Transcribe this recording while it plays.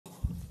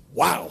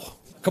Wow.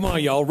 Come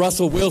on, y'all.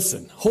 Russell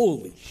Wilson.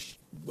 Holy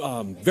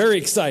very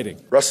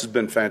exciting. Russ has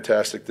been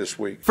fantastic this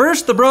week.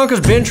 First, the Broncos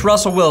bench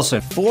Russell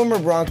Wilson. Former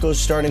Broncos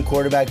starting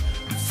quarterback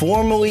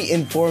formally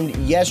informed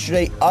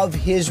yesterday of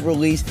his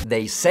release.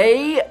 They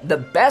say the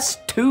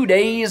best 2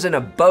 days in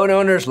a boat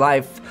owner's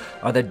life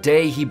are the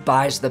day he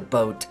buys the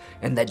boat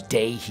and the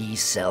day he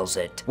sells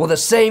it. Well, the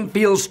same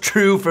feels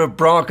true for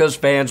Broncos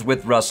fans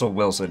with Russell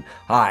Wilson.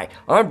 Hi,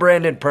 I'm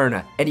Brandon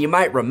Perna, and you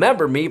might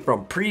remember me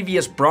from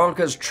previous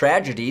Broncos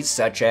tragedies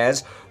such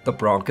as the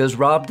Broncos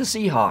robbed the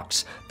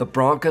Seahawks, the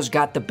Broncos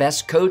got the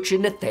best coach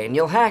in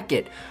Nathaniel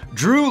Hackett,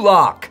 Drew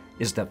Lock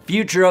is the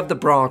future of the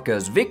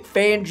Broncos, Vic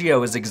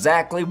Fangio is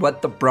exactly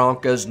what the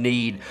Broncos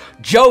need,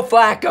 Joe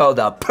Flacco,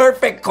 the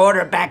perfect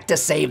quarterback to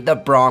save the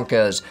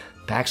Broncos,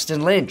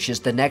 Paxton Lynch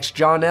is the next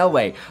John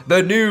Elway,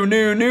 the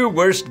new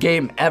worst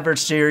game ever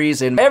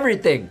series, and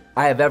everything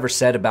I have ever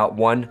said about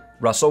one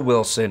Russell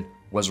Wilson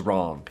was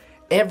wrong.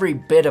 Every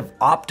bit of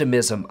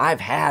optimism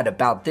I've had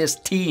about this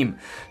team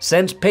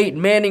since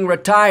Peyton Manning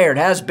retired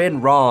has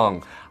been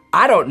wrong.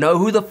 I don't know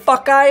who the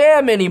fuck I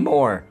am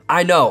anymore.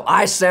 I know,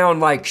 I sound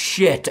like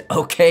shit,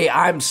 okay?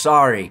 I'm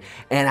sorry.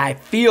 And I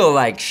feel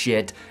like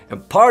shit,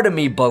 and part of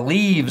me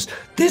believes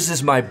this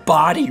is my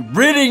body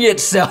ridding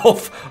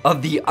itself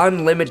of the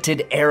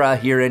unlimited era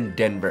here in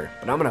Denver.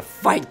 But I'm gonna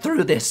fight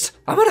through this.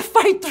 I'm gonna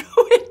fight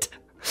through it.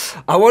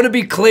 I wanna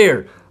be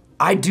clear.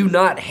 I do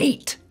not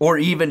hate or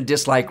even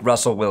dislike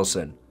Russell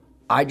Wilson.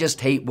 I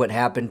just hate what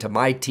happened to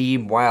my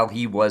team while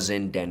he was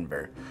in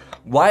Denver.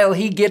 While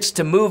he gets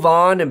to move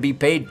on and be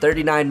paid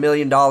 $39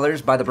 million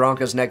by the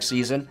Broncos next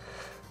season,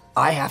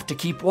 I have to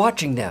keep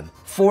watching them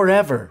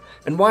forever.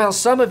 And while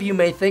some of you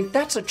may think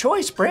that's a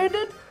choice,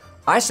 Brandon,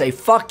 I say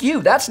fuck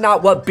you. That's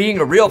not what being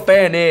a real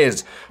fan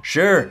is.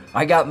 Sure,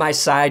 I got my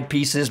side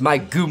pieces, my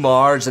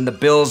Gumars and the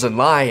Bills and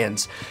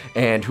Lions,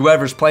 and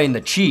whoever's playing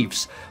the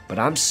Chiefs, but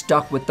I'm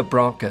stuck with the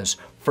Broncos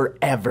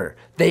forever.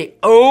 They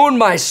own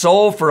my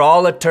soul for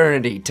all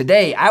eternity.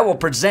 Today, I will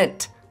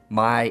present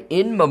my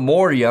in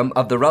memoriam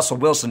of the Russell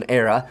Wilson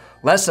era,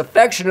 less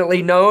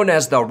affectionately known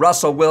as the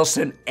Russell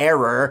Wilson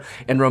error,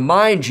 and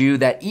remind you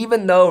that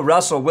even though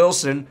Russell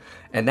Wilson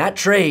and that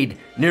trade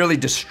nearly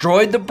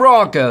destroyed the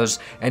Broncos,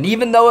 and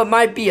even though it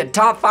might be a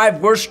top 5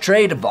 worst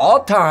trade of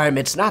all time,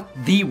 it's not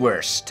the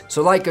worst.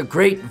 So like a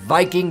great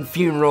Viking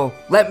funeral,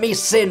 let me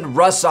send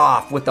Russ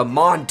off with a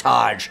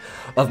montage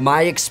of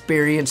my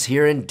experience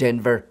here in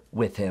Denver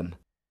with him.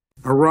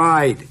 A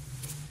ride.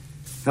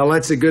 Hell,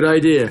 that's a good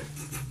idea.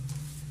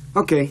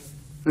 Okay,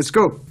 let's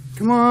go.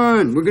 Come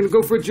on, we're gonna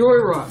go for a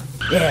joyride.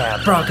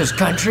 Yeah, Broncos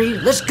country,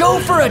 let's go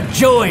for a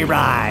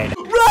joyride.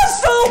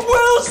 Russell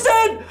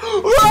Wilson!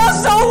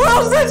 Russell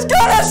Wilson's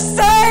gonna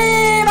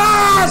save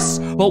us!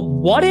 But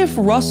what if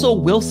Russell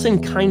Wilson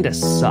kinda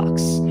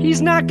sucks?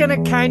 He's not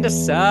gonna kinda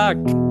suck.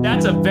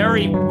 That's a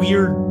very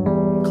weird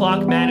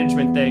clock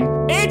management thing.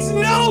 It's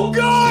no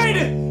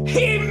good!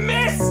 He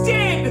missed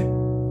it!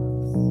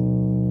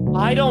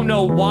 I don't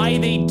know why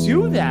they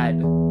do that.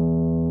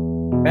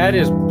 That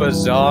is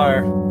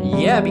bizarre.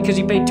 Yeah, because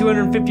you paid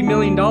 $250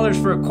 million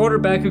for a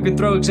quarterback who can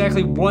throw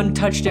exactly 1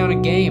 touchdown a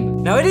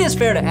game. Now, it is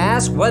fair to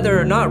ask whether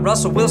or not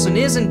Russell Wilson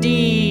is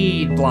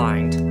indeed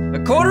blind.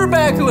 A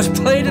quarterback who has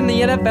played in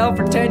the NFL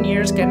for 10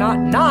 years cannot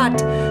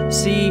not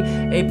see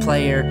a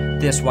player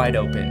this wide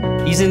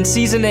open. He's in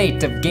season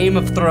 8 of Game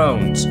of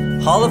Thrones,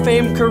 Hall of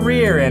Fame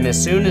career, and as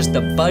soon as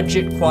the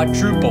budget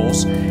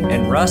quadruples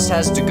and Russ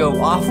has to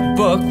go off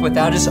book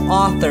without his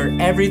author,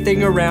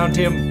 everything around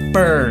him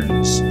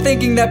burns.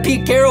 Thinking that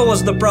Pete Carroll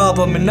was the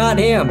problem and not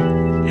him.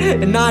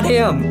 And not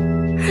him.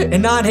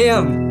 And not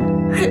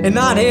him. And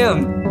not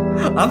him.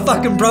 I'm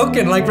fucking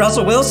broken like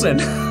Russell Wilson.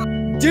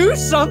 Do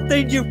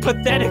something, you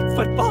pathetic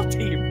football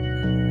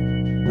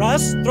team.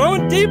 Russ,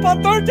 throwing deep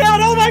on 3rd down.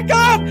 Oh my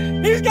God!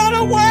 He's got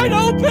it wide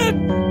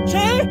open!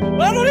 Jay,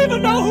 I don't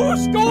even know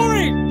who's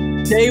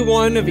scoring! Day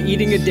 1 of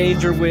eating a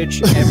danger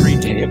witch every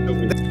day of the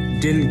week.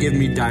 Didn't give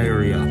me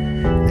diarrhea.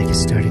 Like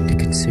it's starting to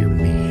consume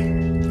me.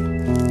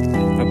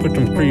 I put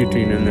some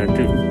creatine in there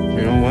too.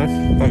 You know what?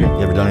 Okay.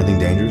 You ever done anything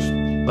dangerous?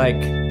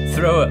 Like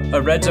throw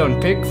a red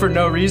zone pick for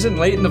no reason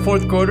late in the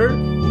 4th quarter?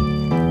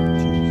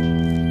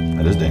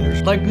 That is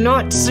dangerous. Like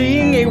not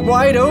seeing a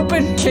wide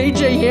open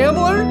KJ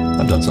Hamler?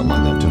 I've done something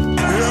like that too.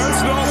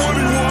 That's not what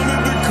he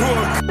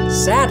wanted to cook.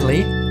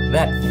 Sadly,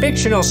 that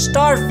fictional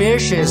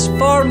starfish is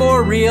far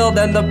more real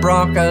than the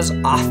Broncos'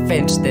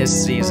 offense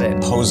this season.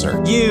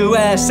 Poser.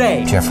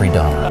 USA. Jeffrey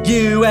Dahmer.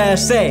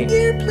 USA.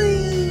 Here,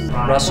 please.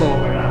 Russell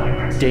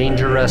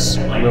Dangerous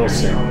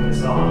Wilson.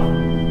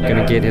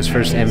 Gonna get his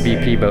first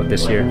MVP vote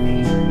this year.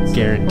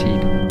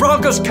 Guaranteed.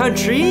 Broncos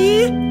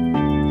country.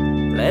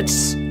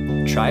 Let's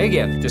try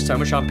again. This time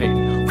with Sean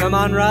Payton. Come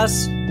on,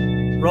 Russ.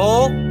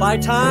 Roll. Buy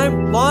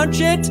time.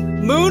 Launch it.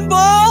 Moon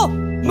ball.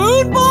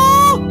 Moon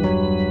ball.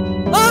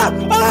 Ah!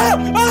 Ah!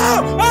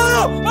 Ah!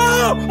 Ah!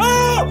 Ah!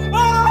 Ah!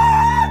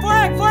 Ah!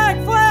 Flag!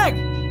 Flag! Flag!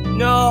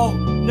 No!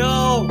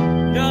 No!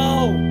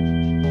 No!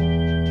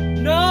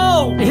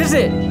 No! Is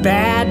it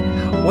bad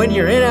when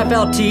your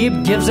NFL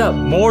team gives up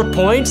more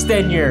points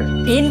than your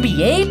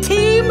NBA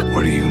team?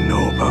 What do you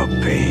know about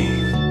pain?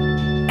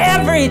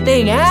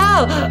 Everything,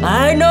 Al!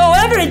 I know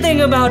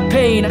everything about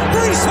pain.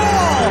 Breece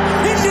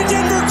Hall into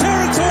Denver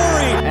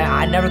territory.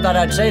 I never thought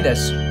I'd say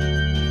this.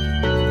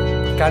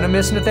 Kind of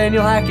miss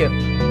Nathaniel Hackett.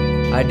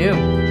 I do.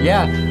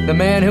 Yeah, the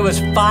man who was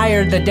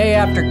fired the day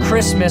after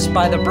Christmas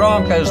by the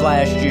Broncos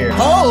last year.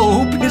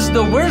 Hope is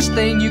the worst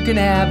thing you can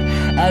have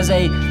as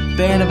a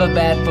fan of a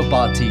bad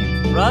football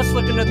team. Russ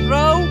looking to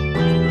throw.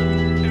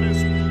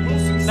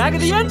 Back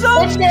of the end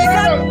zone.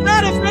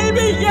 That is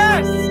maybe.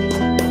 Yes.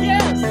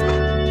 Yes.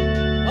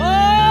 Oh,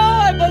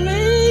 I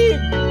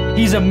believe.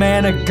 He's a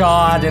man of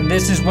God, and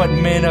this is what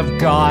men of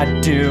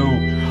God do.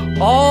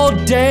 All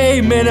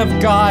day, men of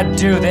God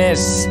do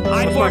this.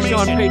 High formation.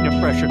 Sean Payton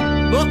impression.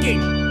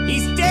 Looking.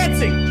 He's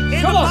dancing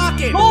in the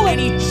pocket.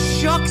 And he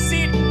chucks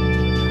it.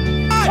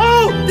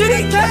 Oh, did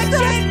he catch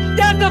it?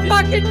 That's a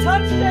fucking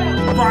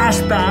touchdown.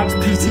 Flashbacks,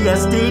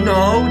 PTSD,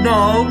 no,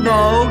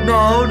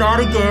 not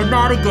again.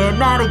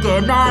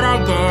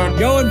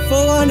 Going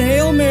full on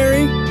Hail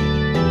Mary.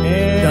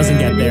 And Doesn't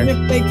get there.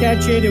 Even if they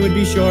catch it, it would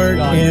be short.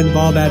 And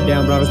ball bat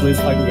down. Broncos lose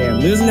fucking game.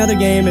 Lose another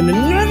game in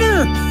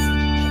another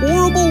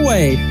horrible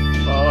way.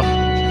 Oh,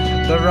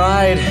 the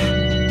ride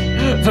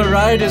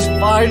is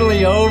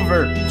finally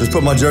over. Just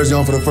put my jersey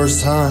on for the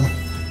first time.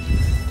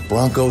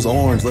 Broncos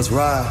orange, let's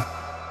ride.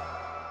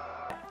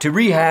 To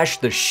rehash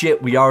the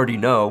shit we already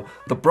know,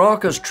 the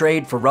Broncos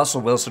trade for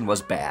Russell Wilson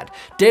was bad.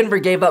 Denver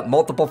gave up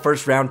multiple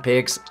first-round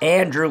picks,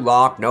 Andrew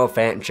Luck, Noah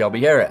Fant, and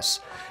Shelby Harris.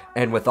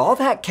 And with all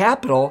that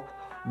capital,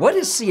 what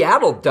has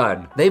Seattle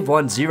done? They've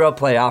won 0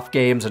 playoff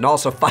games and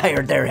also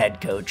fired their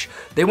head coach.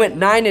 They went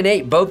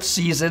 9-8 both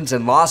seasons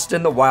and lost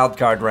in the wild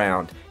card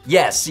round.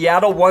 Yes,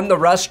 Seattle won the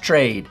Russ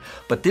trade,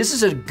 but this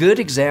is a good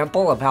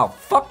example of how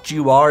fucked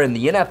you are in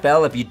the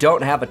NFL if you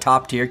don't have a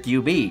top-tier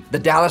QB. The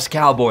Dallas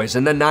Cowboys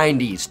in the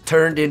 90s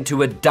turned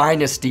into a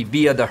dynasty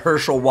via the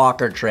Herschel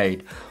Walker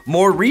trade.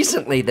 More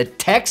recently, the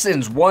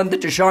Texans won the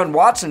Deshaun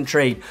Watson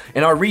trade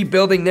and are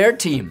rebuilding their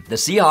team. The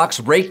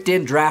Seahawks raked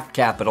in draft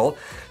capital.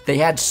 They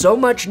had so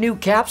much new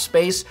cap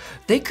space,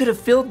 they could have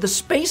filled the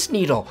Space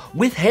Needle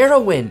with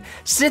heroin,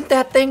 sent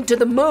that thing to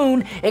the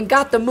moon, and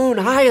got the moon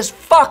high as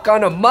fuck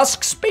on a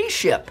Musk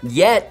spaceship.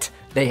 Yet,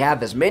 they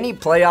have as many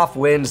playoff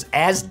wins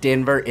as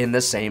Denver in the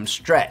same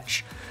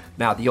stretch.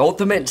 Now, the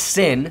ultimate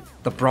sin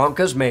the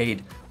Broncos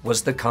made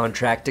was the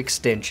contract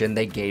extension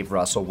they gave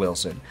Russell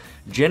Wilson.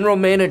 General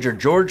Manager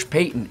George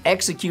Paton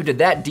executed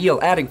that deal,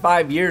 adding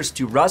 5 years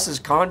to Russ's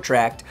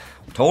contract,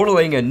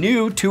 totaling a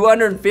new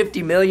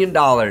 $250 million.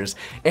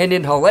 And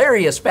in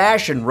hilarious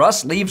fashion,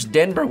 Russ leaves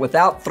Denver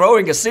without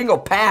throwing a single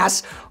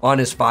pass on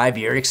his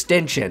 5-year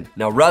extension.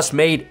 Now, Russ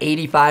made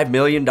 $85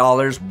 million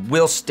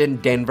whilst in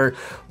Denver,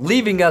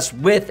 leaving us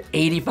with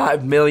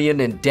 $85 million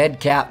in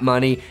dead cap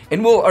money,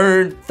 and we'll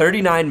earn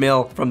 $39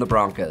 mil from the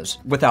Broncos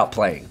without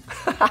playing.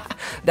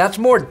 That's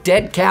more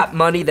dead cap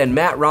money than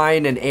Matt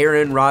Ryan and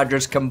Aaron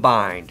Rodgers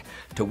combined.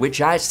 To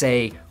which I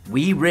say,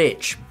 we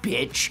rich,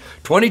 bitch.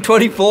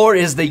 2024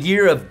 is the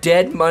year of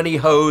dead money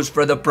hoes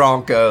for the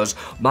Broncos.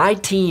 My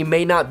team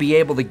may not be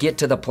able to get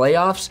to the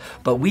playoffs,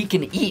 but we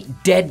can eat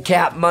dead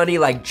cap money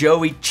like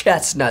Joey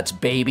Chestnuts,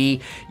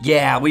 baby.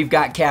 Yeah, we've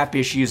got cap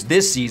issues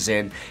this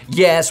season.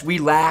 Yes, we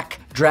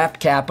lack draft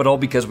capital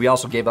because we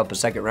also gave up a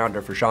second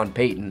rounder for Sean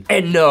Payton.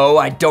 And no,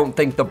 I don't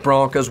think the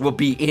Broncos will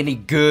be any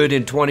good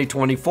in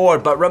 2024,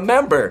 but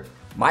remember,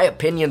 my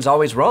opinion's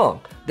always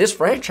wrong. This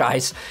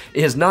franchise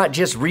is not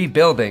just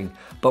rebuilding,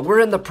 but we're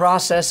in the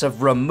process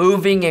of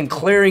removing and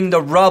clearing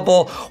the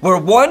rubble where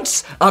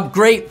once a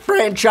great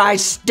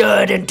franchise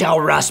stood until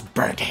Russ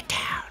burned it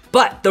down.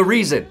 But the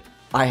reason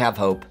I have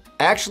hope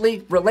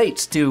actually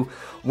relates to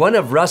one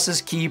of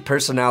Russ's key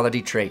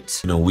personality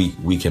traits. You know,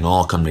 we can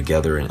all come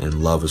together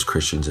and love as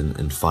Christians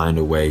and find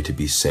a way to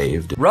be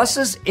saved.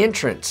 Russ's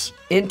entrance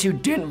into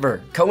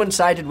Denver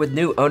coincided with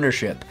new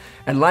ownership.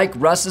 And like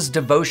Russ's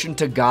devotion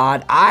to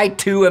God, I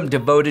too am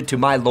devoted to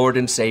my Lord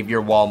and Savior,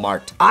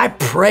 Walmart. I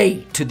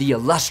pray to the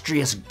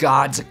illustrious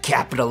gods of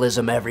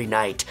capitalism every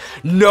night,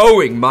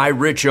 knowing my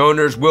rich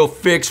owners will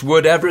fix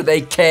whatever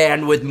they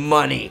can with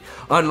money.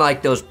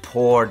 Unlike those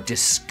poor,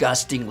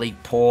 disgustingly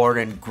poor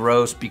and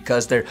gross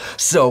because they're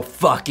so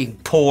fucking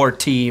poor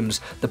teams,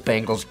 the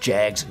Bengals,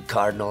 Jags, and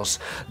Cardinals.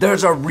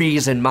 There's a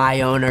reason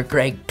my owner,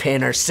 Greg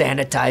Pinner,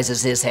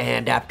 sanitizes his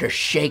hand after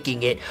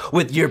shaking it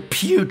with your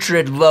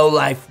putrid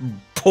lowlife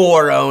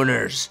poor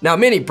owners. Now,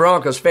 many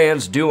Broncos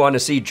fans do want to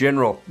see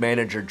General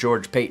Manager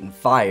George Paton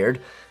fired,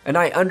 and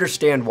I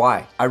understand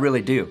why. I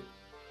really do.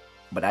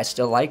 But I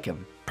still like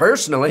him.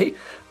 Personally,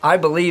 I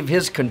believe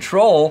his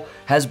control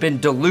has been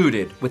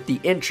diluted with the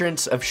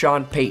entrance of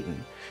Sean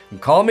Payton. And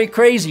call me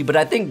crazy, but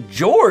I think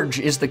George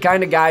is the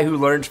kind of guy who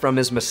learns from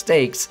his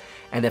mistakes,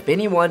 and if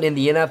anyone in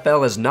the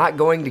NFL is not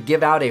going to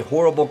give out a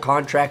horrible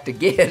contract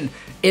again,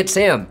 it's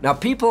him. Now,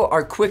 people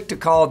are quick to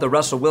call the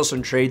Russell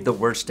Wilson trade the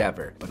worst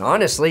ever, but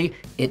honestly,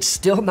 it's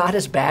still not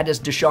as bad as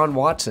Deshaun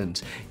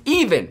Watson's.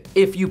 Even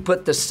if you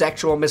put the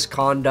sexual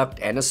misconduct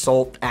and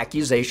assault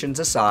accusations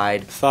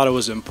aside. Thought it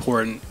was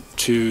important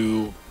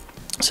to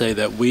say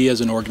that we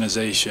as an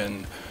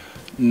organization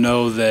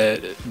know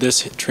that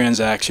this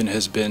transaction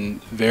has been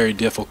very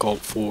difficult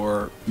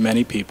for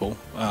many people,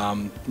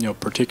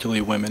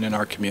 particularly women in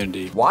our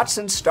community.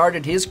 Watson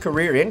started his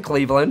career in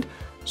Cleveland,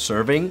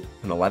 serving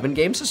an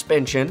 11-game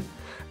suspension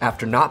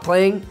after not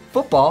playing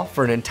football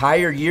for an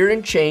entire year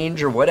and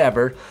change or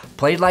whatever,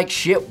 played like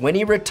shit when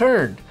he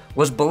returned,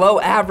 was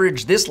below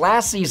average this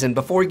last season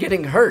before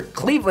getting hurt.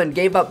 Cleveland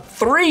gave up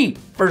 3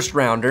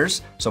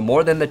 first-rounders, so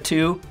more than the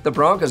 2 the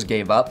Broncos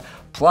gave up,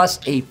 plus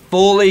a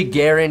fully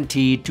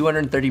guaranteed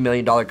 $230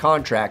 million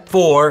contract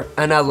for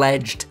an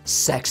alleged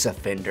sex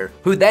offender,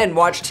 who then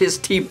watched his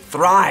team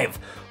thrive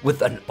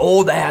with an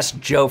old-ass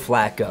Joe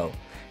Flacco.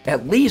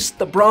 At least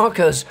the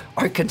Broncos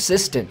are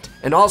consistent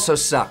and also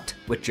sucked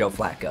with Joe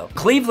Flacco.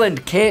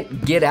 Cleveland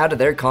can't get out of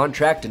their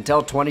contract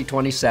until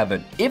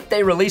 2027. If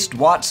they released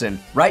Watson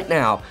right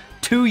now,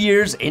 2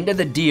 years into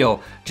the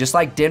deal, just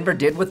like Denver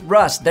did with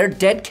Russ, their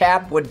dead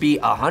cap would be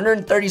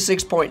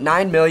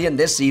 $136.9 million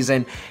this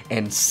season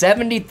and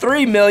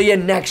 $73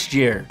 million next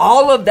year.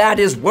 All of that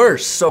is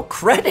worse, so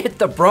credit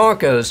the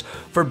Broncos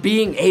for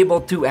being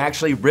able to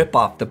actually rip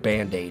off the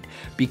Band-Aid,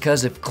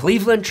 because if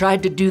Cleveland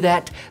tried to do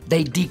that,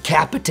 they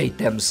decapitate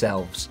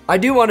themselves. I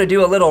do want to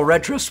do a little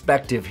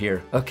retrospective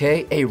here,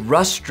 okay? A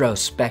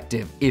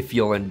Rustrospective, if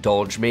you'll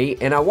indulge me,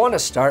 and I want to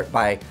start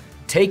by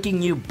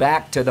taking you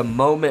back to the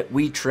moment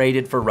we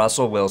traded for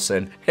Russell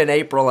Wilson in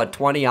April of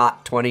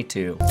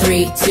 2022.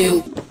 3,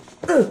 2.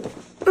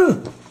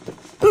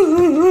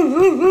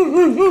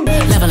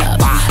 Level up,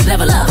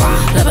 level up,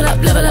 level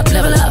up, level up,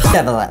 level up.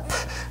 Level up,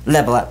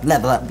 level up,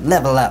 level up,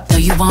 level up.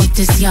 Do you want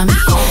this yummy,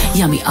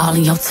 yummy all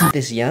in your tummy?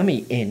 This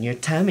yummy in your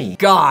tummy.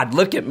 God,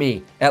 look at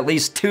me, at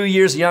least 2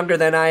 years younger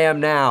than I am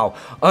now,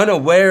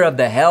 unaware of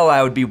the hell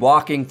I would be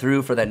walking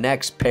through for the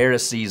next pair of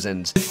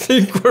seasons. I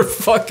think we're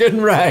fucking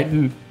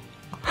riding.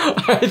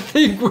 I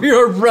think we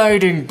are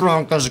riding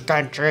Broncos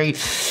country,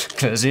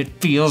 cause it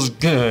feels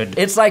good.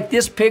 It's like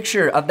this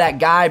picture of that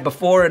guy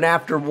before and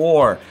after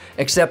war,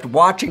 except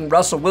watching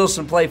Russell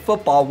Wilson play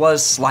football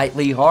was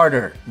slightly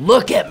harder.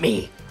 Look at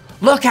me.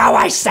 Look how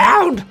I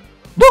sound.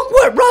 Look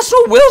what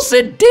Russell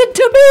Wilson did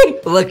to me.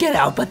 Look at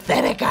how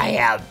pathetic I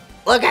am.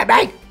 Look at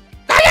me.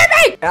 Look at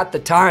me. At the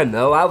time,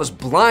 though, I was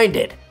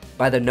blinded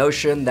by the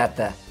notion that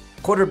the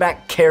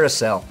quarterback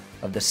carousel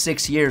of the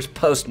 6 years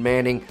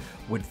post-Manning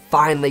would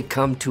finally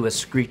come to a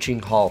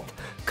screeching halt,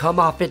 come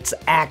off its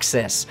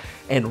axis,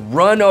 and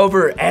run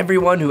over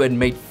everyone who had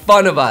made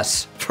fun of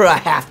us for a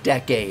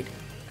half-decade.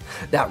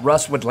 That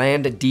Russ would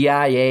land a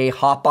DIA,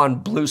 hop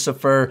on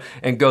Blucifer,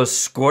 and go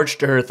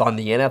scorched earth on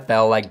the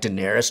NFL like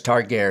Daenerys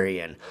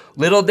Targaryen.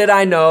 Little did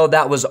I know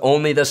that was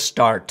only the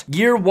start.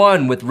 Year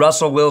 1 with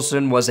Russell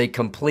Wilson was a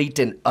complete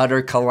and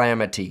utter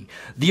calamity.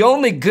 The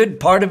only good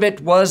part of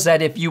it was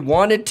that if you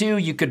wanted to,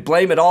 you could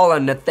blame it all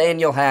on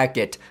Nathaniel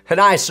Hackett.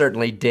 And I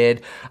certainly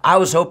did. I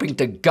was hoping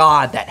to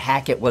God that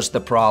Hackett was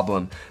the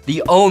problem.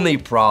 The only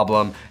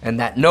problem, and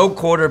that no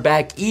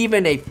quarterback,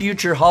 even a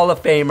future Hall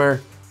of Famer,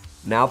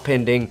 now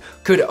pending,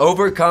 could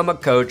overcome a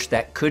coach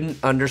that couldn't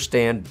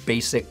understand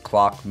basic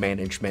clock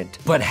management,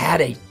 but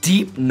had a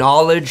deep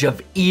knowledge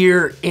of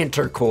ear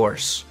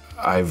intercourse.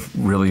 I've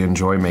really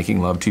enjoyed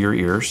making love to your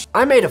ears.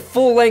 I made a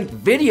full-length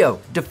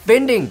video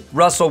defending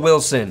Russell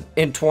Wilson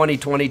in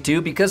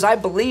 2022 because I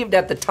believed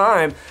at the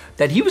time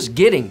that he was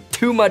getting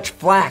too much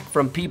flack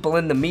from people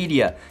in the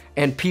media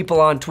and people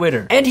on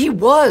Twitter. And he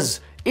was.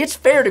 It's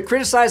fair to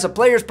criticize a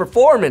player's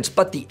performance,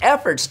 but the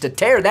efforts to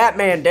tear that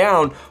man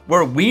down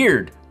were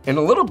weird and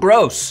a little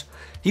gross.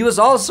 He was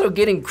also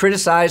getting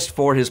criticized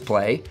for his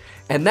play,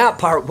 and that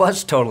part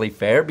was totally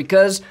fair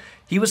because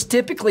he was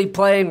typically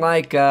playing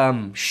like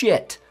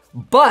shit.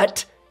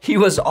 But he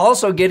was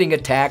also getting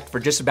attacked for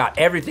just about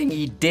everything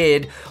he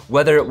did,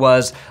 whether it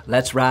was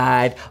let's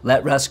ride,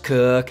 let Russ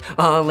cook,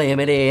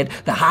 unlimited,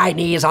 the high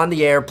knees on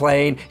the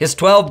airplane, his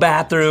 12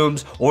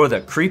 bathrooms, or the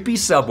creepy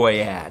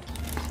Subway ad.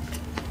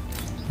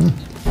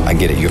 I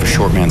get it, you have a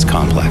short man's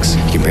complex.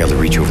 You can barely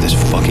reach over this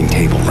fucking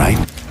table, right?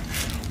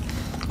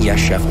 Yes,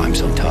 chef, I'm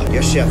so tough.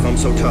 Yes, chef, I'm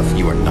so tough.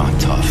 You are not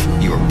tough.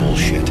 You are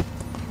bullshit.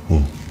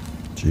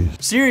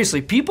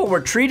 Seriously, people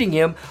were treating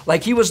him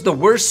like he was the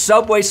worst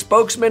Subway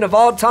spokesman of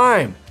all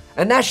time.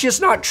 And that's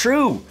just not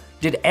true.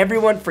 Did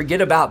everyone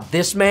forget about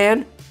this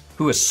man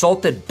who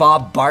assaulted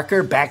Bob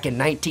Barker back in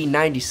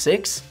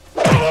 1996?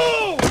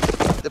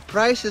 The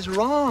price is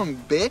wrong,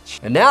 bitch.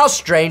 And now,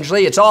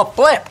 strangely, it's all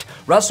flipped.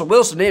 Russell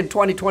Wilson in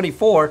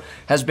 2024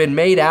 has been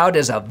made out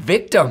as a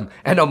victim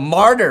and a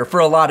martyr for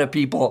a lot of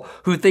people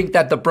who think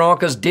that the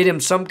Broncos did him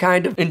some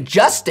kind of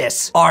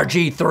injustice.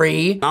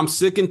 RG3. I'm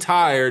sick and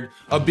tired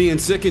of being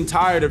sick and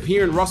tired of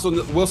hearing Russell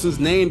Wilson's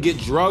name get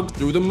drugged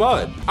through the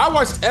mud. I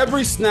watched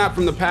every snap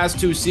from the past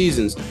 2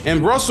 seasons,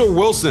 and Russell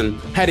Wilson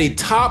had a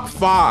top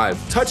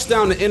 5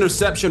 touchdown to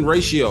interception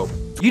ratio.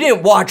 You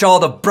didn't watch all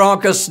the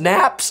Broncos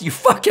snaps, you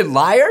fucking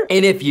liar?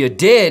 And if you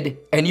did,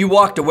 and you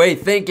walked away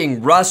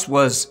thinking Russ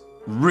was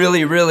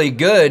really, really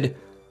good,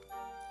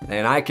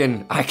 then I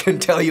can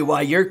tell you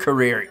why your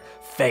career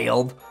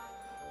failed.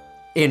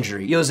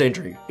 Injury. It was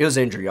injury,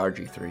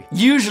 RG3.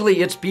 Usually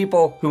it's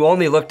people who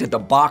only looked at the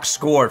box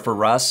score for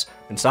Russ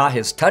and saw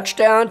his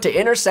touchdown to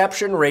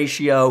interception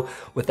ratio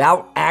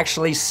without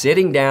actually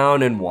sitting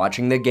down and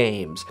watching the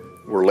games.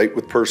 We're late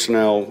with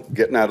personnel,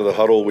 getting out of the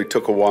huddle. We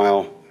took a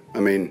while.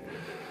 I mean,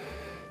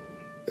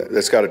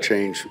 that's got to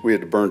change. We had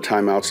to burn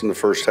timeouts in the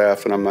first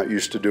half, and I'm not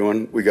used to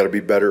doing. We got to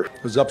be better.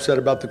 I was upset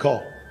about the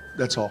call.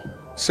 That's all.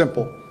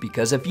 Simple.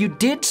 Because if you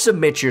did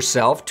submit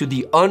yourself to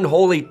the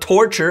unholy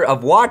torture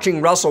of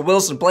watching Russell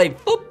Wilson play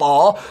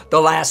football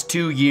the last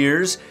 2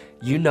 years,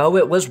 you know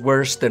it was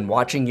worse than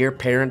watching your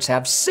parents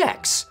have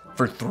sex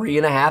for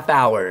 3.5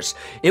 hours.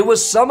 It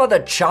was some of the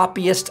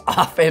choppiest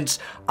offense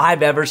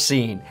I've ever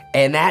seen,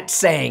 and that's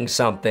saying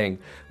something.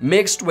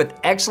 Mixed with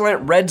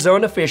excellent red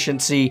zone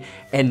efficiency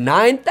and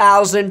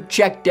 9,000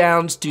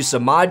 checkdowns to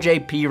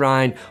Samaje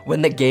Perine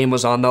when the game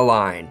was on the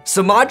line.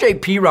 Samaje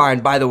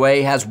Perine, by the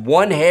way, has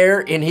 1 hair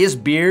in his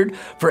beard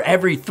for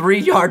every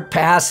 3-yard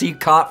pass he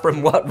caught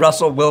from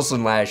Russell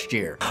Wilson last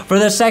year. For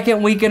the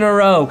 2nd week in a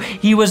row,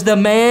 he was the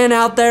man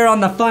out there on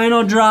the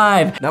final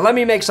drive. Now let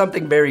me make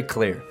something very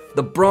clear.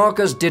 The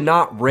Broncos did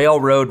not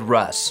railroad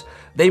Russ.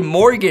 They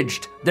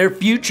mortgaged their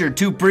future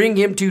to bring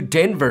him to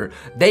Denver.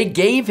 They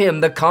gave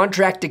him the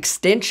contract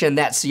extension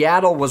that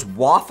Seattle was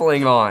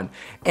waffling on,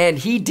 and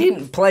he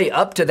didn't play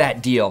up to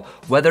that deal,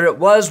 whether it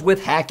was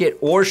with Hackett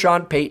or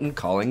Sean Payton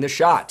calling the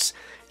shots.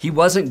 He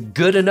wasn't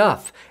good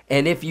enough,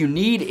 and if you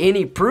need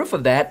any proof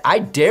of that, I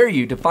dare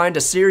you to find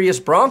a serious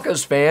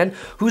Broncos fan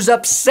who's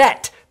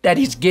upset that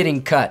he's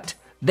getting cut.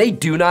 They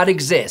do not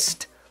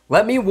exist.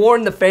 Let me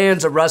warn the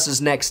fans of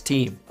Russ's next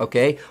team,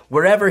 okay?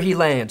 Wherever he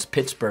lands,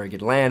 Pittsburgh,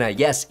 Atlanta,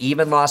 yes,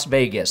 even Las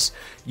Vegas,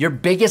 your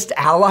biggest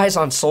allies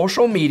on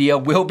social media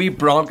will be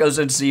Broncos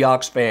and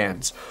Seahawks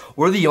fans.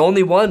 We're the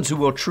only ones who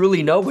will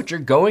truly know what you're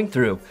going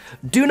through.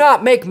 Do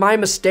not make my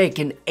mistake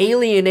and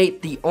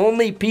alienate the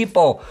only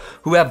people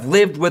who have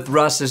lived with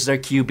Russ as their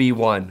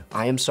QB1.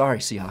 I am sorry,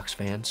 Seahawks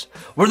fans.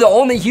 We're the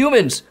only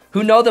humans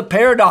who know the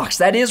paradox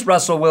that is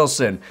Russell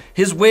Wilson.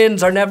 His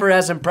wins are never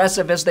as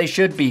impressive as they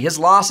should be. His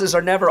losses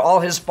are never all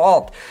his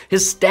fault.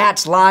 His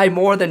stats lie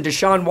more than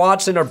Deshaun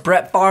Watson or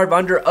Brett Favre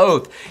under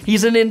oath.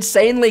 He's an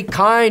insanely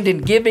kind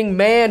and giving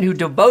man who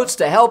devotes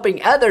to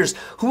helping others,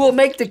 who will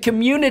make the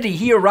community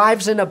he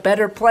arrives in a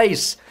better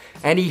place.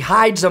 And he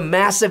hides a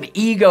massive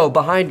ego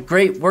behind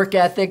great work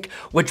ethic,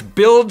 which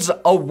builds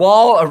a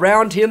wall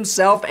around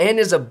himself and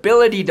his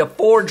ability to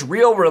forge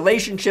real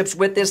relationships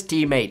with his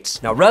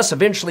teammates. Now, Russ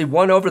eventually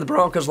won over the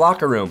Broncos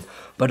locker room,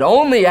 but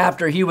only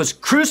after he was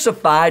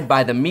crucified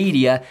by the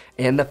media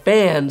and the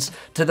fans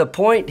to the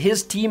point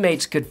his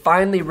teammates could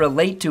finally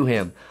relate to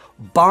him.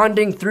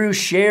 Bonding through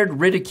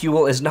shared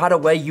ridicule is not a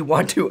way you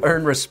want to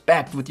earn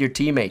respect with your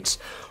teammates.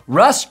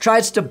 Russ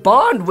tries to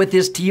bond with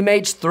his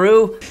teammates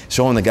through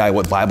showing the guy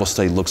what Bible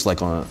study looks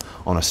like on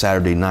a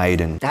Saturday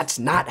night. And that's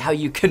not how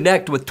you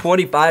connect with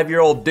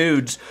 25-year-old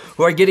dudes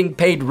who are getting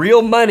paid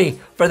real money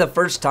for the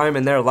first time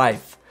in their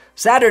life.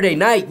 Saturday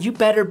night, you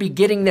better be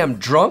getting them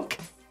drunk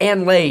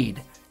and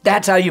laid.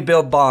 That's how you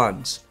build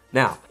bonds.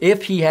 Now,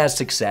 if he has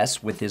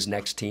success with his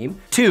next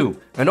team, 2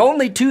 and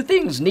only 2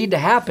 things need to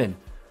happen.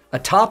 A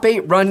top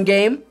 8 run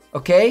game,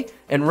 okay?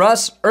 And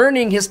Russ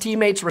earning his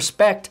teammates'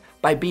 respect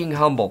by being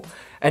humble.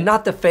 And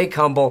not the fake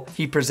humble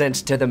he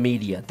presents to the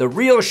media. The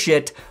real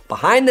shit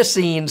behind the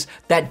scenes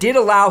that did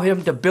allow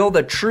him to build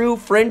a true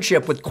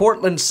friendship with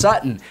Courtland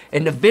Sutton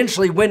and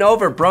eventually win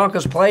over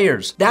Broncos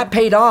players. That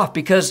paid off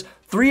because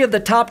 3 of the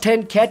top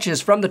 10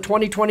 catches from the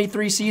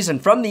 2023 season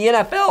from the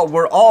NFL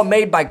were all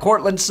made by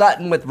Courtland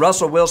Sutton, with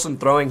Russell Wilson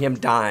throwing him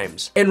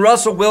dimes. And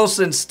Russell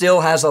Wilson still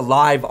has a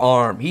live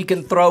arm. He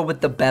can throw with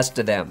the best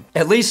of them,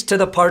 at least to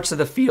the parts of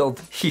the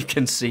field he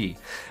can see.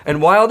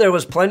 And while there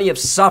was plenty of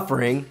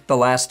suffering the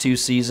last 2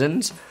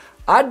 seasons,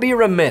 I'd be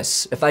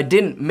remiss if I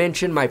didn't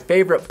mention my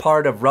favorite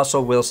part of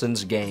Russell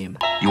Wilson's game.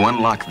 You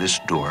unlock this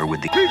door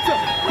with the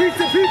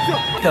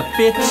The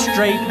 5th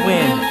straight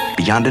win.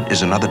 Beyond it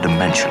is another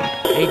dimension.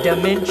 A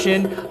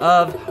dimension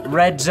of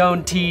red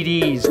zone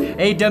TDs.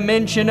 A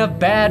dimension of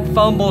bad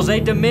fumbles. A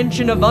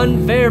dimension of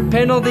unfair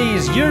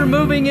penalties. You're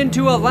moving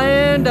into a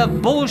land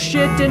of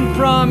bullshit and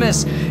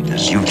promise.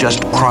 You've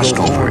just crossed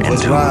over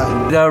into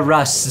the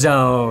Russ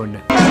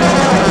zone.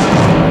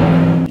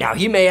 Now,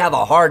 he may have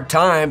a hard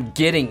time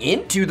getting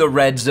into the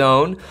red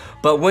zone,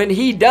 but when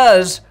he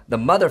does, the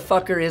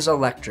motherfucker is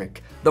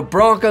electric. The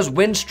Broncos'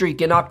 win streak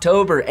in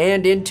October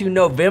and into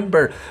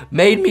November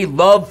made me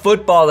love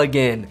football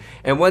again.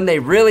 And when they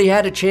really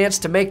had a chance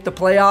to make the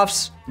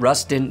playoffs,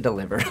 Russ didn't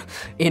deliver.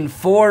 In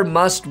 4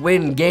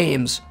 must-win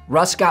games,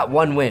 Russ got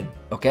 1 win,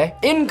 okay?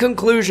 In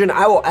conclusion,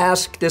 I will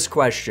ask this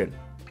question.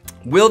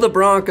 Will the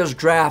Broncos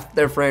draft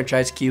their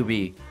franchise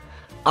QB?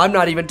 I'm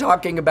not even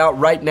talking about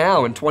right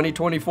now in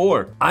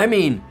 2024. I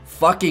mean,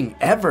 fucking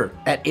ever,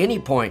 at any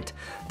point.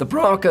 The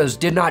Broncos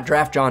did not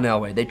draft John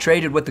Elway. They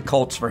traded with the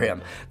Colts for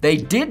him. They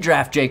did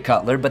draft Jay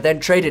Cutler, but then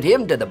traded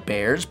him to the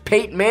Bears.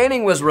 Peyton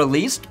Manning was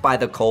released by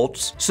the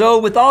Colts. So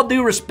with all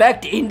due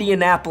respect,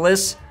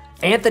 Indianapolis,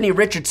 Anthony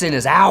Richardson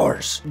is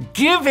ours.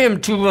 Give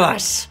him to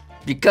us.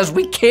 because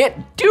we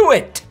can't do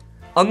it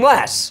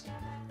unless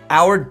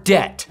our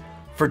debt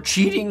for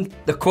cheating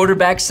the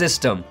quarterback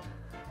system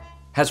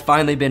has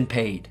finally been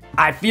paid.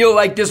 I feel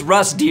like this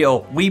Russ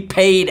deal, we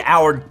paid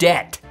our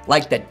debt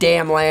like the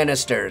damn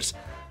Lannisters.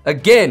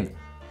 Again,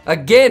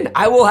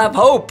 I will have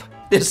hope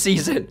this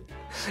season,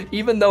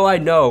 even though I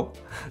know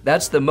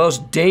that's the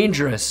most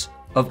dangerous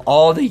of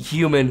all the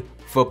human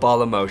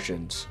football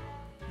emotions.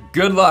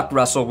 Good luck,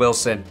 Russell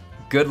Wilson.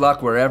 Good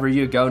luck wherever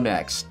you go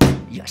next.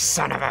 You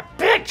son of a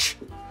bitch!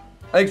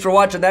 Thanks for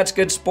watching That's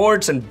Good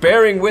Sports and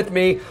bearing with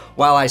me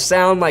while I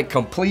sound like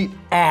complete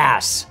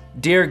ass.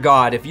 Dear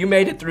God, if you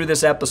made it through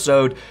this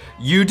episode,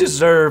 you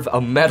deserve a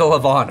Medal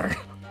of Honor.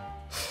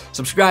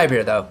 Subscribe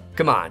here, though.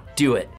 Come on, do it.